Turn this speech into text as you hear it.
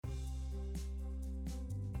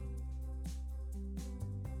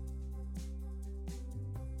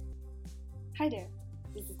Hi there,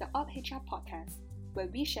 this is the Up HR podcast, where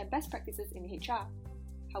we share best practices in HR,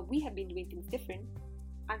 how we have been doing things different,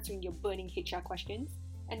 answering your burning HR questions,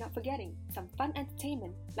 and not forgetting some fun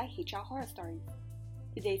entertainment like HR horror stories.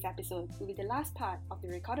 Today's episode will be the last part of the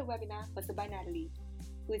recorded webinar hosted by Natalie,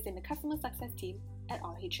 who is in the customer success team at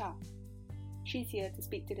All HR. She's here to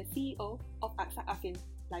speak to the CEO of AXA Afin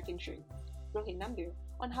Life Insurance, Rohit Nambir,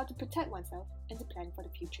 on how to protect oneself and to plan for the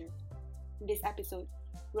future. In this episode,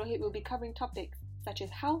 Rohit will be covering topics such as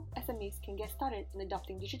how SMEs can get started in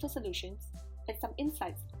adopting digital solutions and some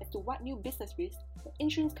insights as to what new business risks that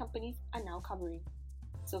insurance companies are now covering.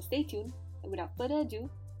 So stay tuned, and without further ado,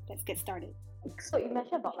 let's get started. So you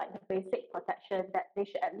mentioned about like the basic protection that they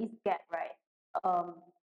should at least get, right?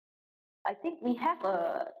 I think we have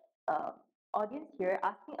a audience here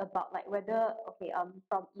asking about like whether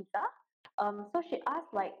from Isa. So she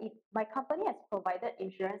asked like if my company has provided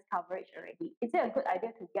insurance coverage already, is it a good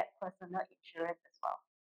idea to get personal insurance as well?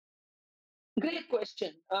 Great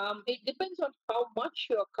question. It depends on how much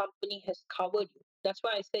your company has covered you. That's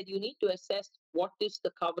why I said you need to assess what is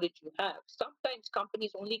the coverage you have. Sometimes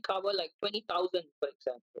companies only cover like 20,000, for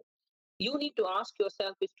example. You need to ask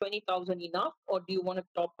yourself, is 20,000 enough or do you want to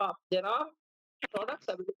top up? There are products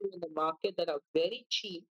available in the market that are very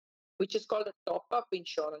cheap, which is called a top up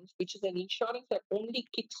insurance, which is an insurance that only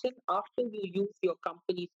kicks in after you use your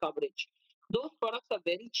company's coverage. Those products are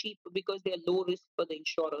very cheap because they are low risk for the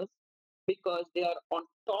insurers because they are on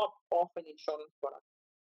top of an insurance product.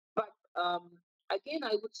 But again,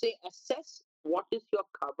 I would say assess what is your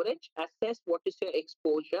coverage, assess what is your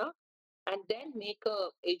exposure, and then make a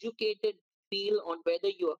educated feel on whether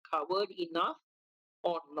you are covered enough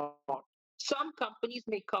or not. Some companies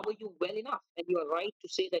may cover you well enough, and you are right to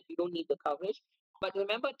say that you don't need the coverage. But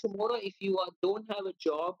remember, tomorrow, if you don't have a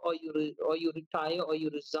job, or you retire, or you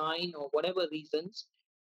resign, or whatever reasons,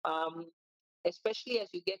 um, especially as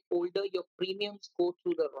you get older, your premiums go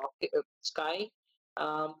through the sky.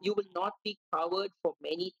 You will not be covered for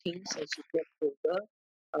many things as you get older.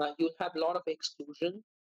 You'll have a lot of exclusion.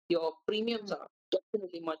 Your premiums are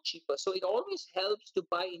definitely much cheaper. So it always helps to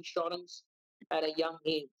buy insurance at a young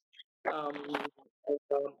age. Um,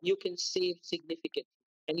 you can save significantly,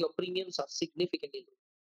 and your premiums are significantly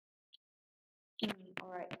All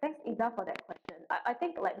right. Thanks, Ida, for that question. I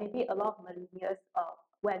think like maybe a lot of millennials,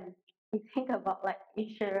 when we think about like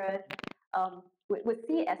insurance, would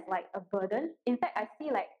see it as like a burden. In fact, I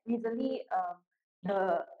see like recently,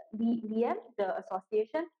 the VM, the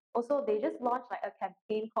association, also they just launched like a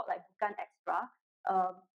campaign called like Bukan Extra.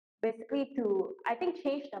 Um, basically to I think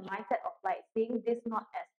change the mindset of like seeing this not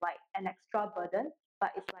as like an extra burden,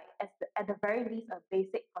 but it's like at the very least a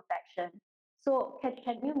basic protection. So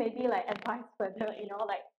can you maybe like advise further,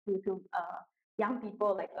 like to young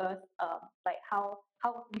people like us, like how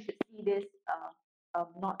we should see this,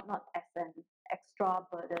 not as an extra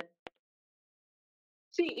burden.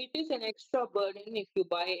 See, it is an extra burden if you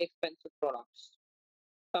buy expensive products.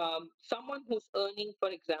 Someone who's earning, for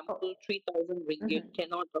Oh, example, 3,000 ringgit mm-hmm.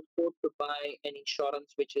 cannot afford to buy an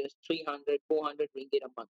insurance which is 300, 400 ringgit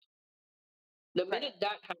a month. The Right. minute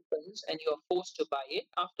that happens and you're forced to buy it,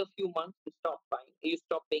 after a few months, you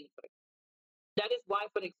stop paying for it. That is why,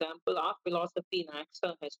 for example, our philosophy in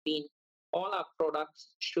AXA has been all our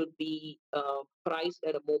products should be priced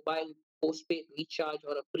at a mobile postpaid recharge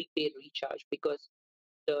or a prepaid recharge because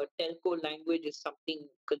the telco language is something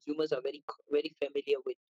consumers are very familiar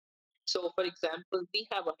with. So, for example, we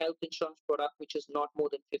have a health insurance product which is not more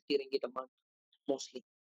than 50 ringgit a month, mostly,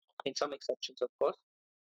 in some exceptions, of course.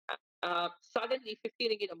 Suddenly, 50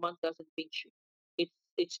 ringgit a month doesn't pinch you.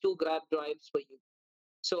 It's two grab drives for you.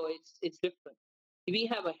 So it's different. We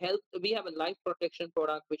have a life protection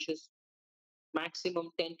product which is maximum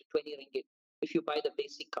 10 to 20 ringgit if you buy the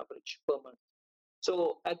basic coverage per month.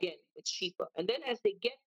 So again, it's cheaper. And then as they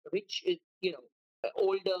get rich,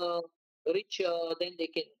 older, richer, then they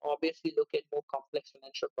can obviously look at more complex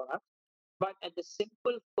financial products. But at the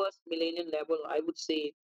simple first millennial level, I would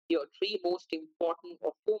say your three most important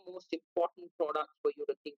or four most important products for you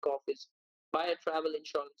to think of is buy a travel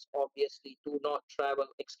insurance, obviously, do not travel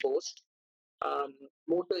exposed. Um,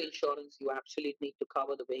 Motor insurance, you absolutely need to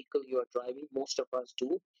cover the vehicle you are driving. Most of us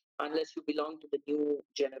do, unless you belong to the new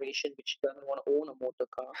generation which doesn't want to own a motor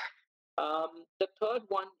car. The third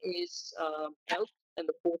one is health, and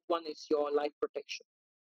the fourth one is your life protection.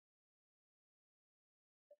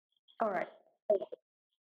 All right.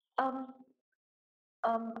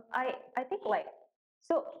 Um, I think like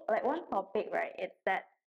so like one topic, right? It's that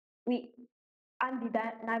we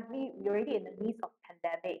undeniably we're already in the midst of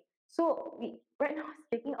pandemic. So we right now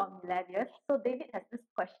speaking on millennials. So David has this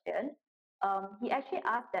question. He actually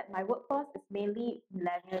asked that my workforce is mainly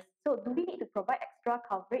millennials. So do we need to provide extra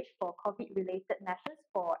coverage for COVID-related matters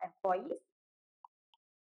for employees?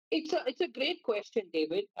 It's a great question,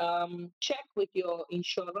 David. Check with your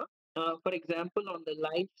insurer. For example, on the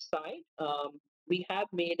life side, we have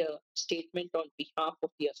made a statement on behalf of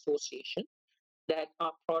the association that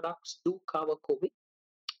our products do cover COVID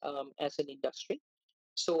as an industry.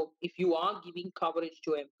 So if you are giving coverage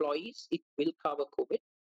to employees, it will cover COVID.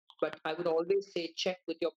 But I would always say check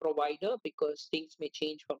with your provider because things may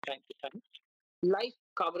change from time to time. Life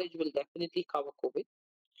coverage will definitely cover COVID.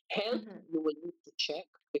 Health, Mhm. you will need to check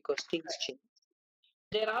because things change.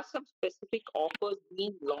 There are some specific offers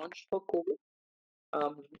being launched for COVID.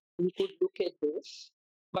 Um, you could look at those.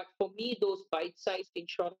 But for me, those bite sized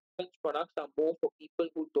insurance products are more for people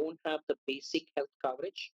who don't have the basic health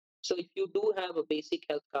coverage. So if you do have a basic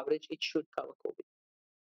health coverage, it should cover COVID.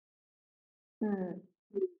 Mm,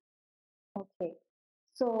 okay.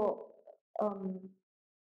 So, um,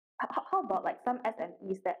 how about like some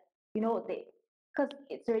SMEs that they, because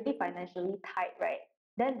it's already financially tight, right?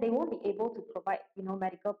 Then they won't be able to provide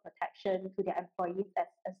medical protection to their employees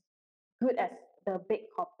as good as the big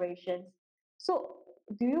corporations. So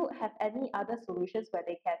do you have any other solutions where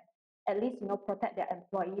they can at least protect their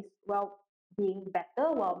employees while being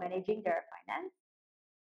better while managing their finance?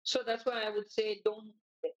 So that's why I would say don't,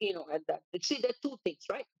 at that. See, there are two things,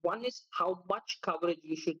 right? One is how much coverage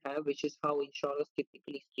you should have, which is how insurers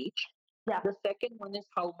typically teach. Yeah. The second one is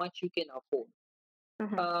how much you can afford.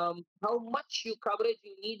 Mm-hmm. How much you coverage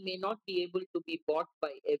you need may not be able to be bought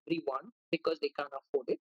by everyone because they can't afford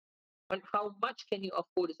it. And how much can you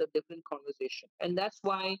afford is a different conversation. And that's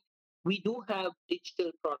why we do have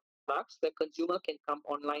digital products where consumer can come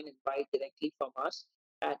online and buy directly from us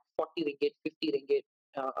at 40 ringgit, 50 ringgit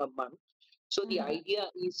a month. So Mm-hmm.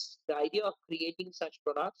 the idea of creating such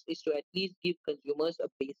products is to at least give consumers a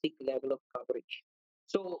basic level of coverage.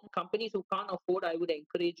 So companies who can't afford, I would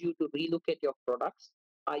encourage you to relook at your products.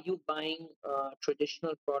 Are you buying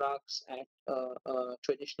traditional products at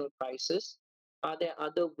traditional prices? Are there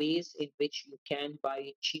other ways in which you can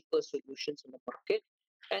buy cheaper solutions in the market?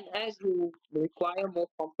 And as you require more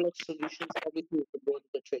complex solutions, obviously you can go to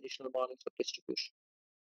the traditional models of distribution.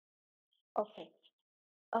 Okay.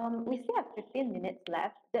 We still have 15 minutes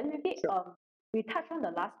left. Then maybe Sure. we touch on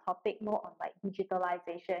the last topic more on like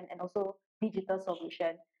digitalization and also digital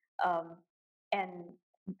solution. Um, and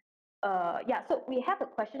yeah, so we have a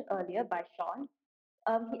question earlier by Sean.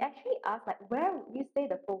 He actually asked like, where would you say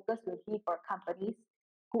the focus will be for companies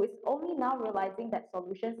who is only now realizing that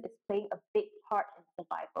solutions is playing a big part in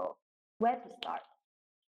survival? Where to start?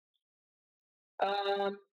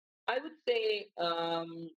 Um, I would say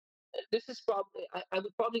this is probably, I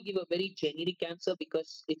would probably give a very generic answer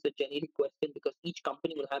because it's a generic question because each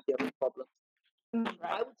company will have their own problems. Right.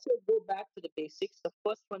 I would say go back to the basics. The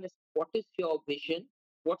first one is what is your vision?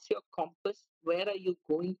 What's your compass? Where are you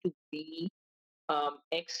going to be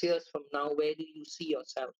X years from now? Where do you see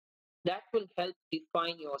yourself? That will help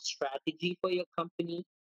define your strategy for your company.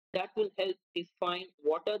 That will help define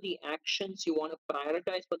what are the actions you want to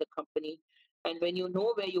prioritize for the company. And when you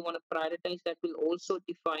know where you want to prioritize, that will also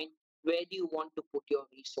define where do you want to put your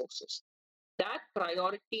resources. That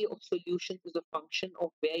priority of solutions is a function of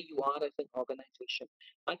where you are as an organization.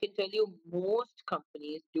 I can tell you most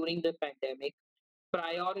companies during the pandemic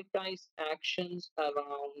prioritize actions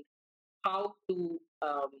around how to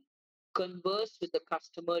converse with the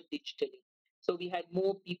customer digitally. So we had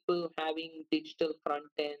more people having digital front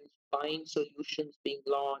ends, buying solutions being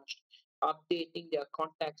launched, updating their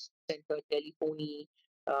contact center telephony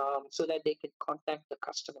so that they can contact the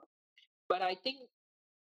customer. But I think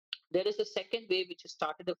there is a second wave which has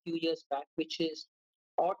started a few years back, which is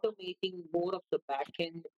automating more of the back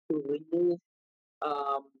end to remove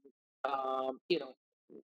um, you know,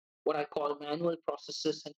 what I call manual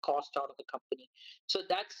processes and cost out of the company. So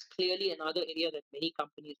that's clearly another area that many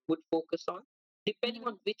companies would focus on. Depending Mhm.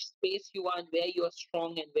 on which space you are and where you are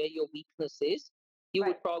strong and where your weakness is, you Right.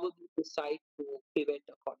 would probably decide to pivot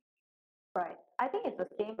accordingly. Right. I think it's the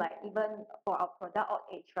same like even for our product or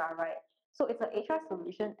HR, right? So it's an HR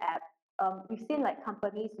solution app. We've seen like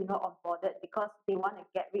companies, onboarded because they want to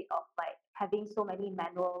get rid of like having so many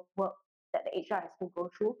manual work that the HR has to go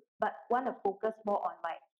through, but want to focus more on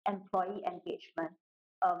like employee engagement.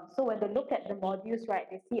 So when they look at the modules, right,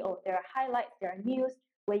 they see, oh, there are highlights, there are news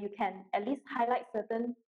where you can at least highlight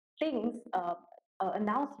certain things,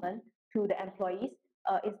 announcement to the employees,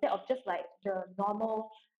 instead of just like the normal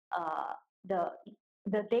uh, the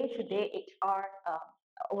the day-to-day HR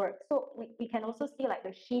work. So we can also see like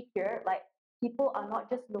the shift here, like people are not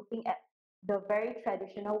just looking at the very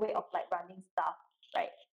traditional way of like running stuff, right?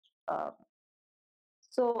 Um,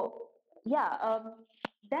 so yeah,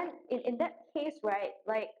 then in that case, right,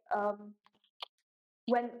 like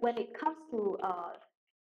when it comes to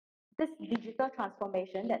this digital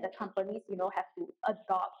transformation that the companies have to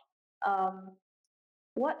adopt, um,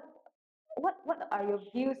 what what are your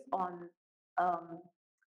views on um,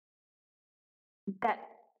 that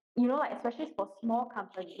like especially for small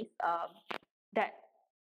companies, that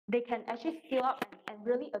they can actually scale up and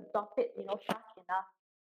really adopt it fast enough.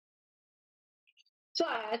 So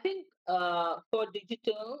I think for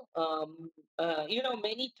digital,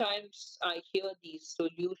 many times I hear these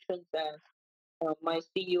solutions as my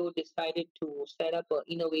CEO decided to set up an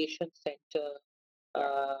innovation center.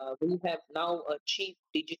 Yeah. We have now a chief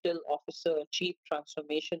digital officer, a chief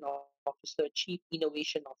transformation officer, chief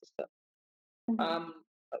innovation officer. Mm-hmm. Um,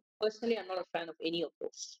 Personally, I'm not a fan of any of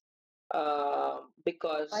those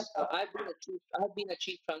because Myself. I've been a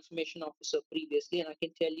chief transformation officer previously, and I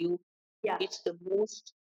can tell you Yeah. it's the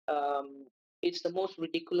most um, it's the most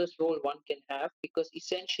ridiculous role one can have because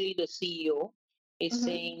essentially the CEO is Mm-hmm.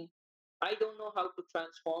 saying, I don't know how to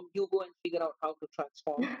transform. You go and figure out how to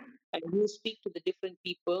transform, and you speak to the different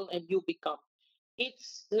people, and you become.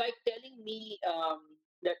 It's like telling me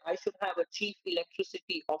that I should have a chief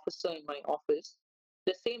electricity officer in my office.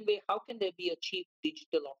 The same way, how can there be a chief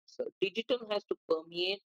digital officer? Digital has to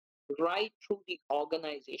permeate right through the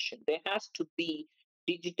organization. There has to be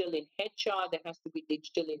digital in HR, there has to be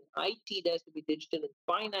digital in IT, there has to be digital in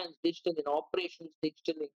finance, digital in operations,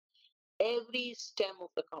 digital in every stem of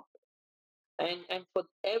the company. And for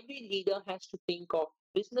every leader has to think of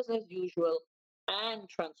business as usual and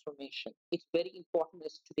transformation. It's very important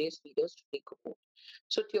as today's leaders to think of both.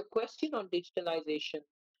 So to your question on digitalization,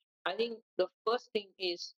 I think the first thing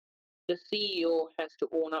is the CEO has to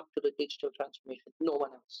own up to the digital transformation, no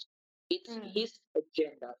one else. It's Mm. his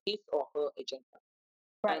agenda, his or her agenda.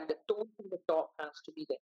 Right. And the tone from the top has to be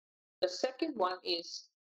there. The second one is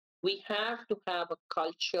we have to have a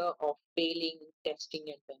culture of failing, testing,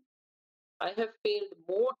 and learning. I have failed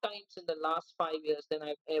more times in the last 5 years than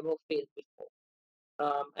I've ever failed before.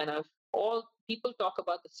 And I've all people talk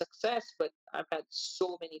about the success, but I've had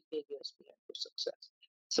so many failures behind the success.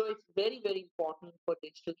 So it's very, very important for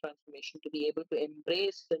digital transformation to be able to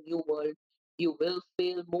embrace the new world. You will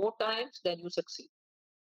fail more times than you succeed.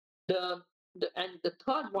 The, and the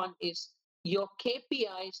third one is your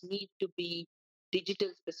KPIs need to be digital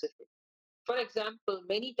specific. For example,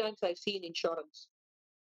 many times I see in insurance,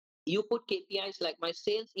 you put KPIs like my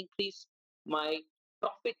sales increase, my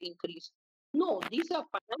profit increase. No, these are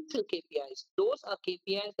financial KPIs. Those are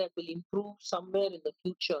KPIs that will improve somewhere in the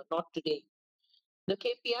future, not today. The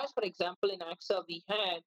KPIs, for example, in AXA, we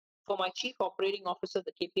had for my chief operating officer,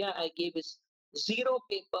 the KPI I gave is zero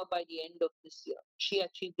paper by the end of this year. She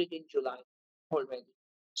achieved it in July already.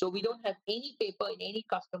 So we don't have any paper in any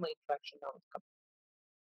customer interaction now.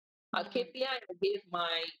 A Mm. KPI I gave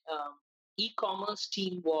my e-commerce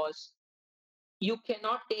team was you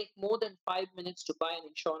cannot take more than 5 minutes to buy an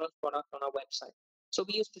insurance product on our website. So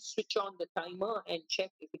we used to switch on the timer and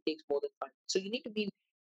check if it takes more than 5 minutes. So you need to be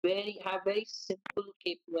have very simple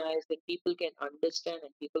KPIs that people can understand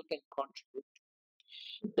and people can contribute.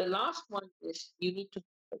 The last one is you need to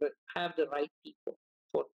have the right people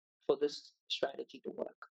for for this strategy to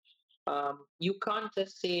work. You can't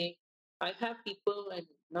just say, I have people and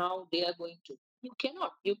now they are going to. You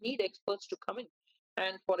cannot. You need experts to come in.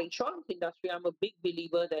 And for insurance industry, I'm a big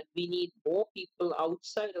believer that we need more people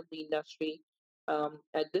outside of the industry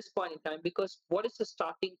at this point in time because what is the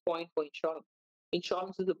starting point for insurance?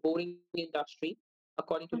 Insurance is a boring industry,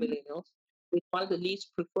 according to Mhm. millennials. It's one of the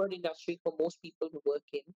least preferred industry for most people to work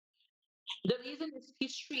in. The reason is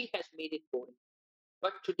history has made it boring.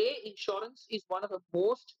 But today, insurance is one of the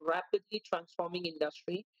most rapidly transforming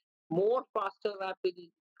industry, more faster,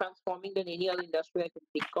 rapidly transforming than any other industry I can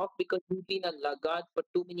think of because we've been a laggard for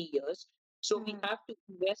too many years. So we Mm. have to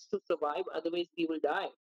invest to survive, otherwise we will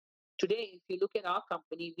die. Today, if you look at our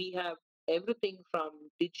company, we have everything from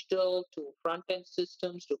digital to front end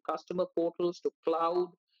systems to customer portals to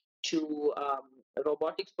cloud to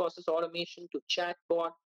robotics process automation to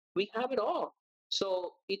chatbot. We have it all.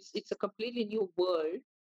 So it's a completely new world,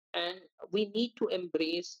 and we need to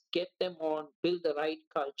embrace, get them on, build the right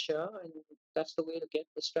culture, and that's the way to get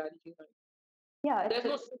the strategy right. Yeah, There's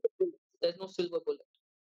no it's silver bullet. There's no silver bullet.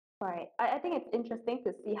 right. I think it's interesting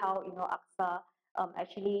to see how AXA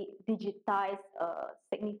actually digitize a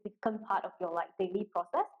significant part of your like daily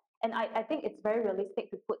process, and I think it's very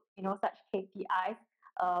realistic to put such KPIs,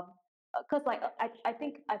 because like I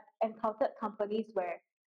think I've encountered companies where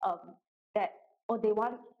that or they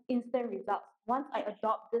want instant results. Once I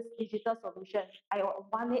adopt this digital solution, I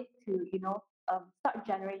want it to, start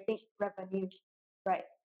generating revenue, right?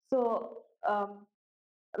 So,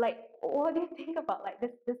 like, what do you think about like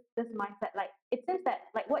this mindset? Like, it seems that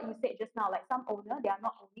like what you said just now, like some owner, they are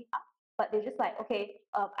not owning up, but they're just like, okay,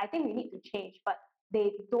 I think we need to change, but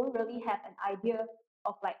they don't really have an idea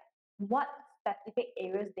of like what specific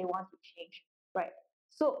areas they want to change, right?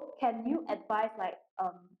 So can you advise like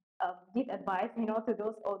give advice, to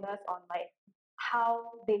those owners on like how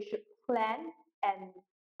they should plan and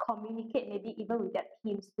communicate maybe even with their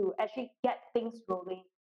teams to actually get things rolling?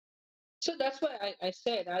 So that's why I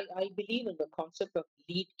said I believe in the concept of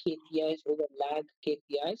lead KPIs over lag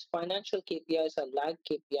KPIs. Financial KPIs are lag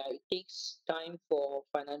KPI. It takes time for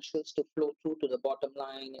financials to flow through to the bottom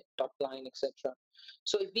line, top line, etc.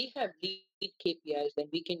 So if we have lead KPIs, then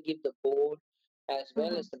we can give the board, as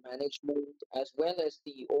well as the Mm-hmm. management, as well as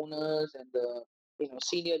the owners and the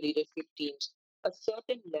senior leadership teams, a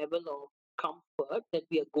certain level of comfort that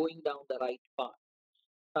we are going down the right path.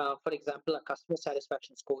 For example, our customer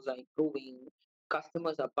satisfaction scores are improving.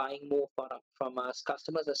 Customers are buying more from us.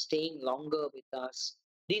 Customers are staying longer with us.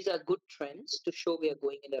 These are good trends to show we are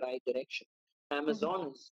going in the right direction. Mm-hmm.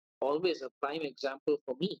 Amazon is always a prime example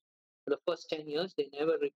for me. For the first 10 years, they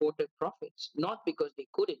never reported profits, not because they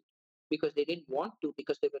couldn't, because they didn't want to,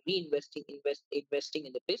 because they were investing in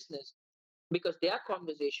the business, because their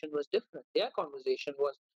conversation was different. Their conversation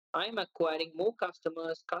was, I'm acquiring more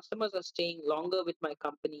customers, customers are staying longer with my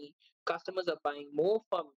company, customers are buying more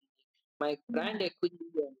from me, my brand Mm-hmm. equity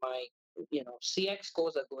and my CX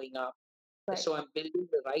scores are going up. Right. So I'm building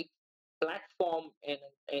the right platform and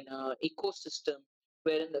ecosystem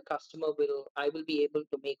wherein the customer will I will be able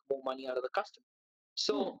to make more money out of the customer. Mm.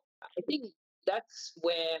 So I think that's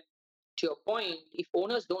where, to your point, if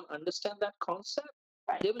owners don't understand that concept,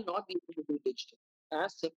 Right. they will not be able to do digital.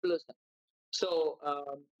 As simple as that. So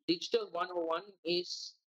digital 101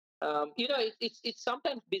 is, it's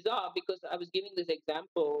sometimes bizarre because I was giving this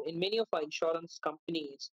example in many of our insurance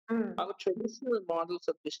companies. Mm. Our traditional models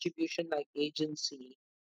of distribution, like agency,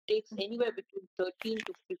 takes anywhere between 13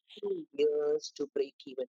 to 15 years to break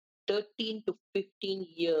even. 13 to 15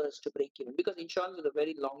 years to break even because insurance is a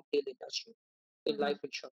very long tail industry in Mm-hmm. life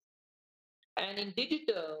insurance. And in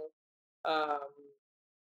digital, um,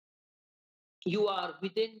 you are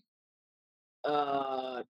within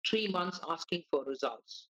 3 months asking for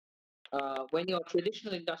results. When your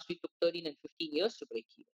traditional industry took 13 and 15 years to break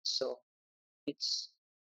even. So it's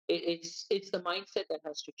it's the mindset that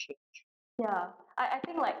has to change. Yeah, I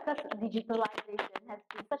think like because digitalization has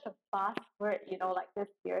been such a fast word, like this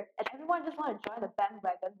year, and everyone just want to join the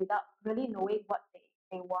bandwagon without really knowing what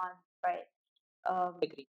they want, right? Um,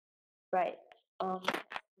 Agree. right. Um,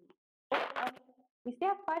 we still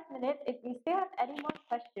have 5 minutes. If we still have any more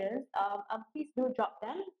questions, please do drop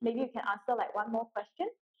them. Maybe you can answer like one more question.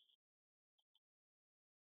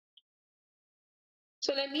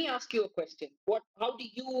 So let me ask you a question. How do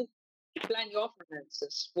you plan your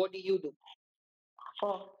finances? What do you do?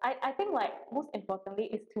 Oh, I think like most importantly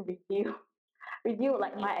is to review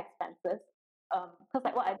like my expenses. Because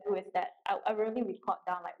like what I do is that I really record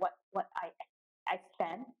down like what I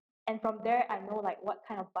spend, and from there I know like what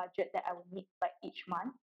kind of budget that I will need like each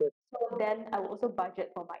month. So then I will also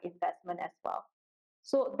budget for my investment as well.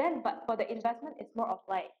 So then, but for the investment, it's more of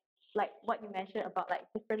like what you mentioned about like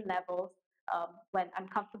different levels. When I'm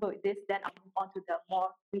comfortable with this, then I'll move on to the more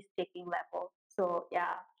risk taking level. So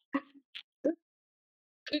yeah. Good,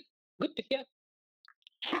 good, good to hear.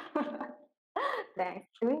 Thanks.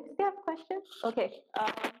 Do we still have questions? Okay.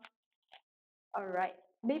 All right.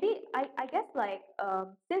 Maybe I guess like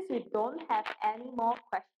since we don't have any more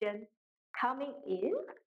questions coming in,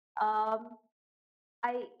 um,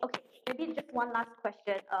 okay, maybe just one last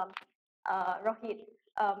question. Rohit,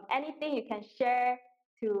 anything you can share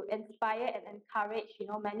to inspire and encourage,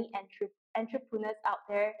 many entrepreneurs out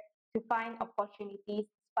there to find opportunities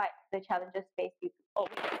despite the challenges faced with. Oh,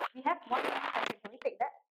 we have one more question. Can we take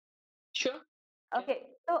that? Sure. Yeah. Okay,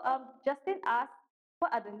 so Justin asked,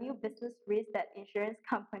 what are the new business risks that insurance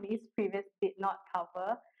companies previously did not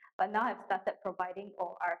cover, but now have started providing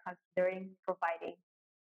or are considering providing?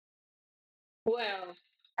 Well,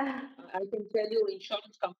 I can tell you,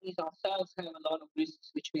 insurance companies ourselves have a lot of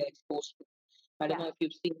risks which we are exposed to. I don't Yeah. know if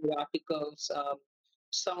you've seen the articles.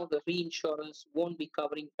 Some of the reinsurers won't be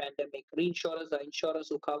covering pandemic. Reinsurers are insurers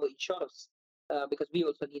who cover insurers because we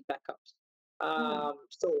also need backups. Mm,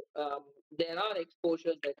 So there are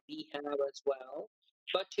exposures that we have as well.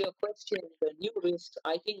 But to your question, the new risk,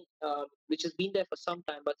 I think, which has been there for some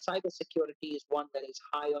time, but cybersecurity is one that is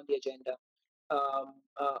high on the agenda.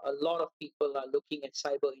 a lot of people are looking at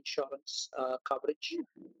cyber insurance coverage.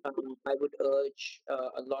 I would urge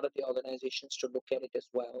a lot of the organizations to look at it as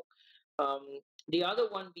well. Um, the other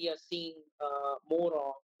one we are seeing more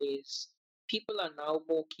of is people are now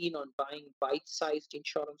more keen on buying bite-sized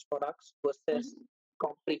insurance products versus Mhm.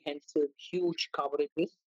 comprehensive, huge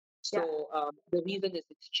coverages. Yeah. So the reason is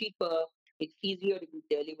it's cheaper, it's easier to be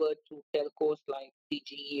delivered to telcos like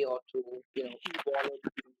DGE or to e-wallet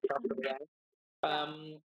stuff like that.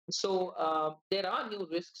 Yeah. There are new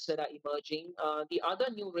risks that are emerging. The other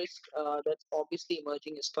new risk that's obviously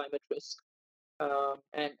emerging is climate risk.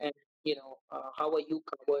 And how are you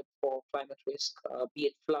covered for climate risk, be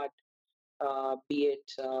it flood, be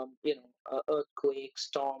it earthquakes,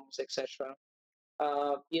 storms, etc.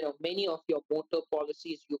 Many of your motor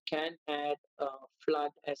policies you can add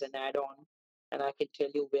flood as an add-on, and I can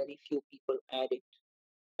tell you very few people add it.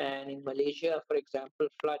 And in Malaysia, for example,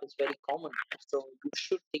 flood is very common, so you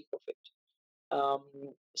should think of it.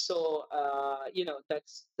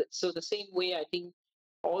 So the same way, I think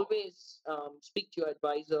always speak to your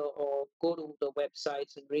advisor or go to the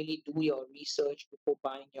websites and really do your research before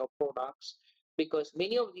buying your products, because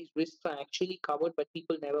many of these risks are actually covered, but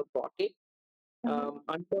people never bought it. Mhm.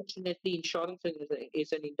 Unfortunately, insurance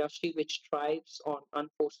is an industry which thrives on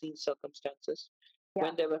unforeseen circumstances. Yeah.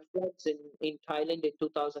 When there were floods in Thailand in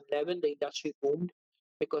 2011, the industry boomed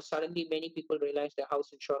because suddenly many people realized their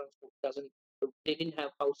house insurance doesn't, they didn't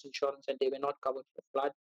have house insurance and they were not covered for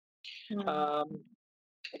flood. Mm. Um,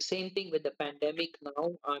 Same thing with the pandemic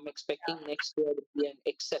now. I'm expecting next year to be an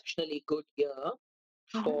exceptionally good year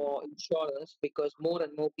Mhm. for insurance because more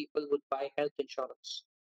and more people would buy health insurance.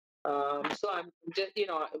 So I'm just,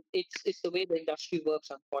 it's the way the industry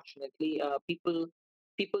works. Unfortunately,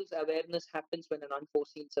 people's awareness happens when an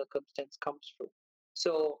unforeseen circumstance comes through.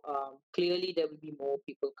 So clearly, there will be more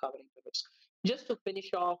people covering the risk. Just to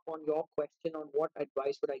finish off on your question on what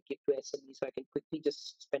advice would I give to SMEs, so I can quickly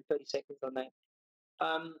just spend 30 seconds on that.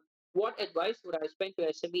 Um, what advice would I spend to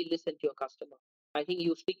SME? Listen to your customer. I think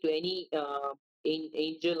you speak to any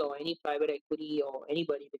angel or any private equity or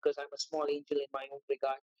anybody, because I'm a small angel in my own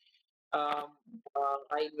regard.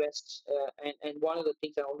 I invest, and one of the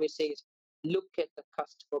things I always say is look at the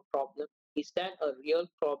customer problem. Is that a real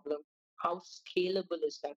problem? How scalable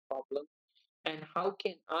is that problem? And how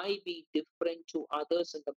can I be different to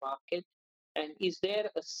others in the market? And is there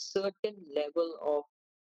a certain level of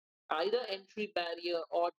either entry barrier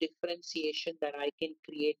or differentiation that I can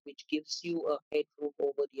create, which gives you a headroom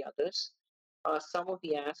over the others? Are some of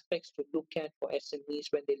the aspects to look at for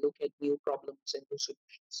SMEs when they look at new problems and new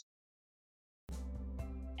solutions.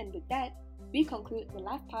 And with that, we conclude the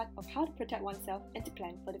last part of how to protect oneself and to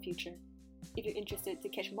plan for the future. If you're interested to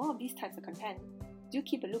catch more of these types of content, do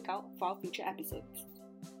keep a lookout for our future episodes.